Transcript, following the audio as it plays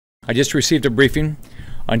I just received a briefing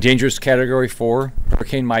on dangerous Category 4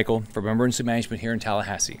 Hurricane Michael from Emergency Management here in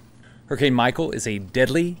Tallahassee. Hurricane Michael is a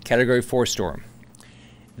deadly Category 4 storm.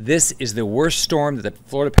 This is the worst storm that the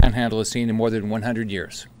Florida Panhandle has seen in more than 100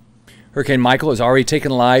 years. Hurricane Michael has already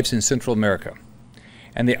taken lives in Central America,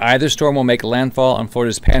 and the eye of the storm will make landfall on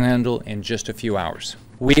Florida's Panhandle in just a few hours.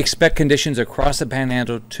 We expect conditions across the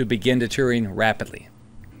Panhandle to begin deteriorating rapidly.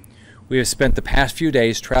 We have spent the past few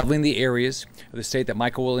days traveling the areas of the state that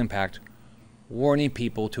Michael will impact, warning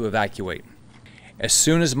people to evacuate. As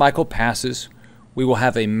soon as Michael passes, we will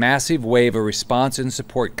have a massive wave of response and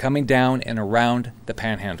support coming down and around the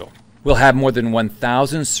Panhandle. We'll have more than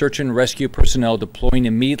 1,000 search and rescue personnel deploying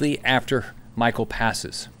immediately after Michael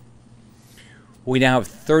passes. We now have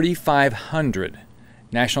 3,500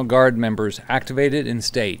 National Guard members activated and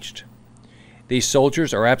staged. These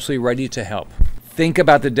soldiers are absolutely ready to help. Think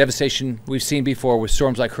about the devastation we've seen before with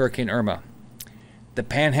storms like Hurricane Irma. The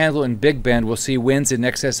Panhandle and Big Bend will see winds in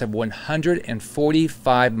excess of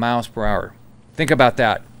 145 miles per hour. Think about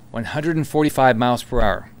that, 145 miles per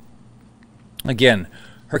hour. Again,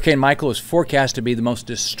 Hurricane Michael is forecast to be the most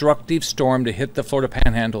destructive storm to hit the Florida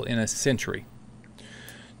Panhandle in a century.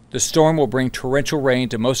 The storm will bring torrential rain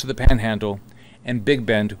to most of the Panhandle and Big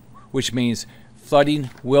Bend, which means flooding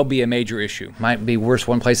will be a major issue. Might be worse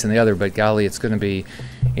one place than the other, but golly, it's going to be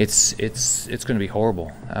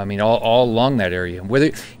horrible. I mean, all along that area.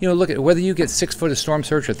 Whether whether you get 6 foot of storm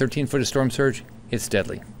surge or 13 foot of storm surge, it's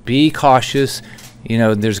deadly. Be cautious.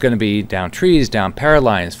 There's going to be down trees, down power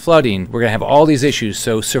lines, flooding. We're going to have all these issues.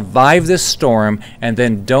 So survive this storm and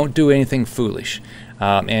then don't do anything foolish.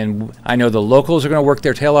 And I know the locals are going to work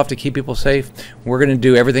their tail off to keep people safe. We're going to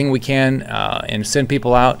do everything we can and send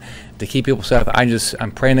people out to keep people safe.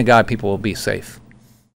 I'm praying to God people will be safe.